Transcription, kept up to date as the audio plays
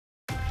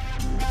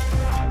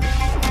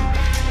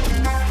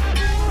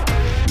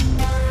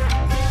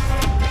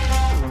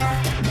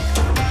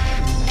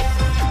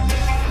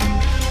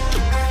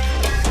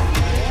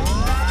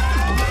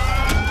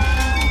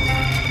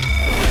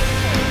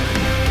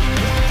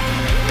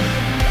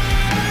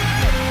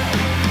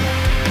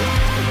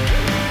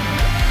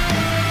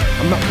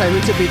not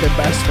claiming to be the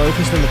best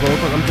focused in the world,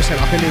 but I'm just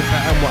saying I can do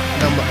better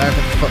than whatever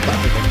the fuck that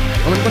people.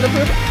 I'm gonna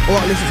do it, or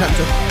at least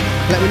attempt to.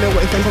 Let me know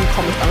what you think on the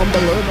comments down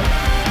below, man.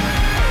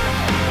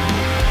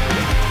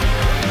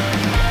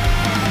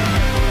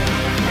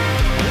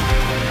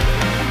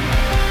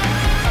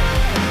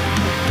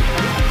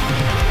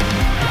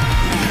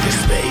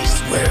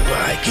 Where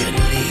I can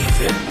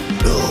leave it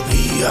all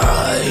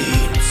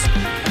behind,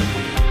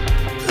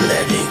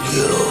 letting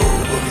go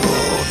of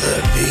all the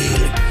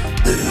feeling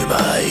through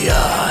my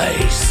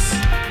eyes.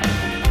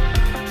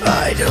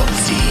 I don't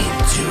seem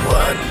to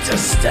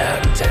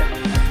understand it.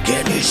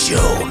 Can you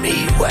show me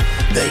what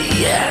the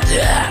end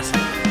has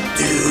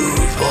do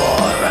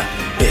for a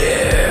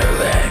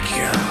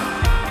miracle?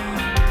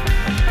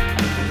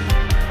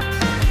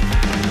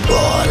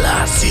 All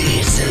I see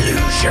is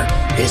illusion.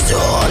 It's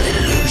all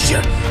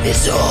illusion.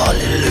 It's all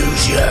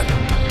illusion.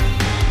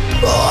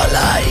 All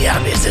I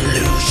am is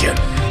illusion.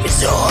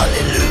 It's all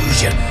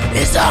illusion.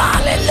 It's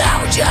all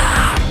illusion.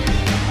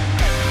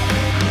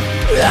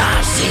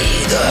 I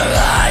see the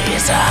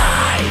highest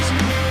eyes.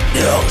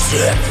 No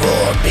strength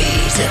for me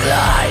to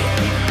glide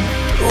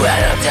when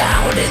I'm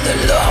down in the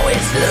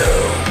lowest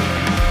low.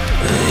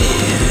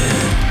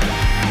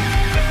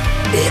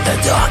 In the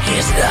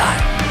darkest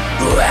night,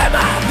 where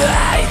my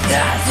faith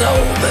has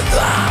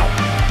overthrown,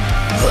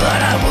 but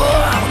I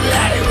won't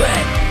let it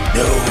rain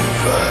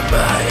over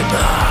my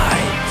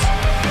mind.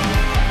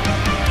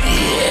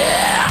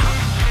 Yeah.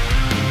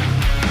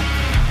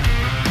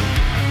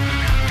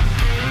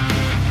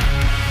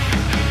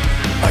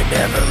 I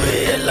never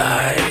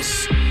realized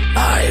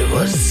I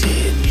was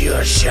in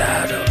your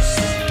shadows,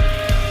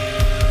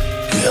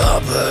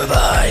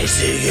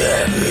 compromising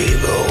every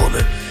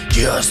moment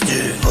just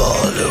to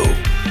follow.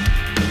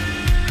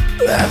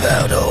 I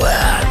found no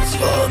hands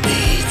for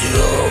me to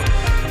hold,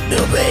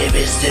 no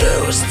baby's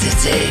toes to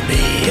take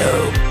me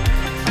home,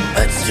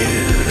 and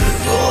stood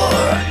for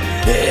a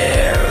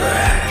miracle.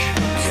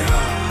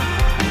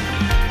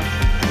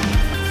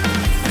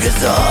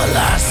 'Cause all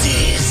I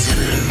see is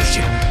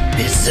illusion.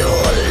 It's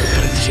all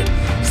illusion.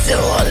 It's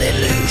all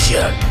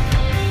illusion.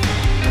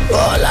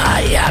 All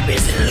I am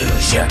is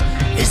illusion.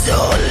 It's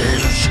all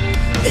illusion.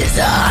 It's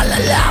all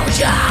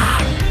illusion.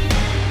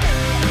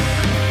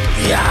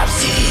 I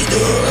see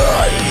the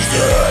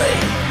horizon.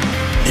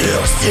 No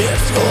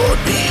steps for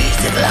me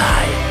to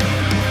glide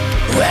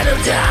when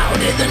I'm down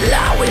in the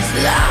lowest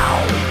low.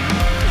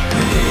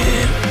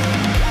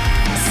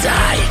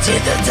 Sight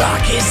in the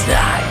darkest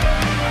night,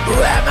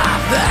 where my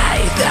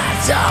faith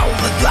has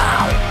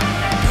overthrown,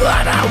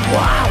 but I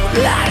won't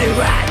let it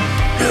rain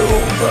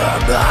over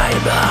my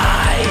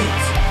mind.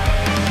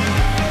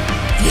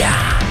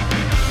 Yeah.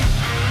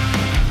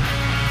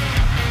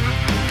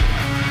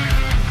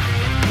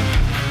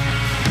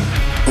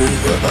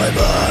 Over my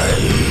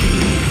mind.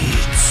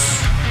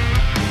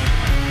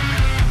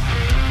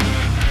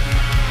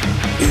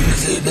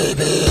 Easy,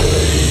 baby.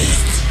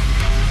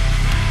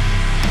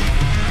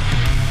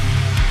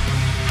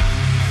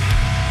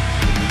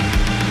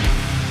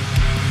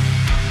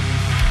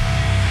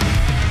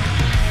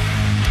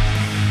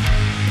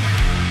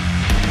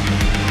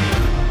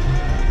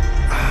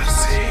 I've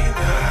seen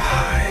the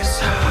highest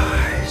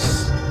highs,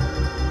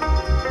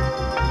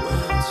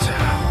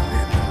 down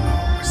in the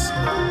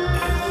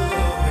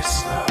lowest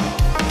low.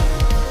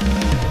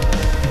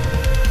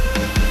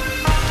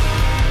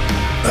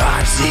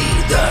 I've seen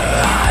the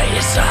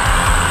highest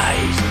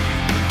highs,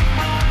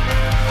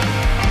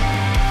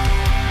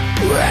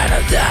 when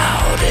I'm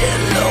down in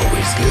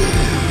lowest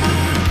gloom.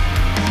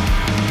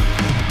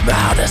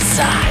 Out of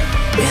sight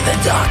in the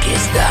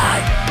darkest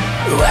night,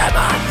 where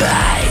my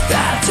faith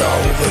has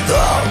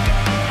overthrown,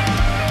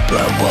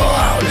 but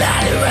won't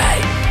let it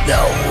rain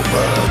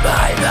over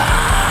my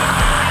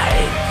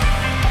mind.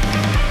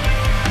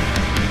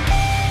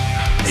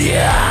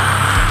 Yeah.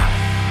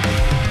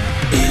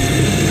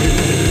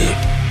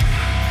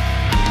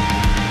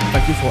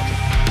 Thank you for watching.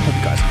 Hope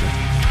you guys enjoyed.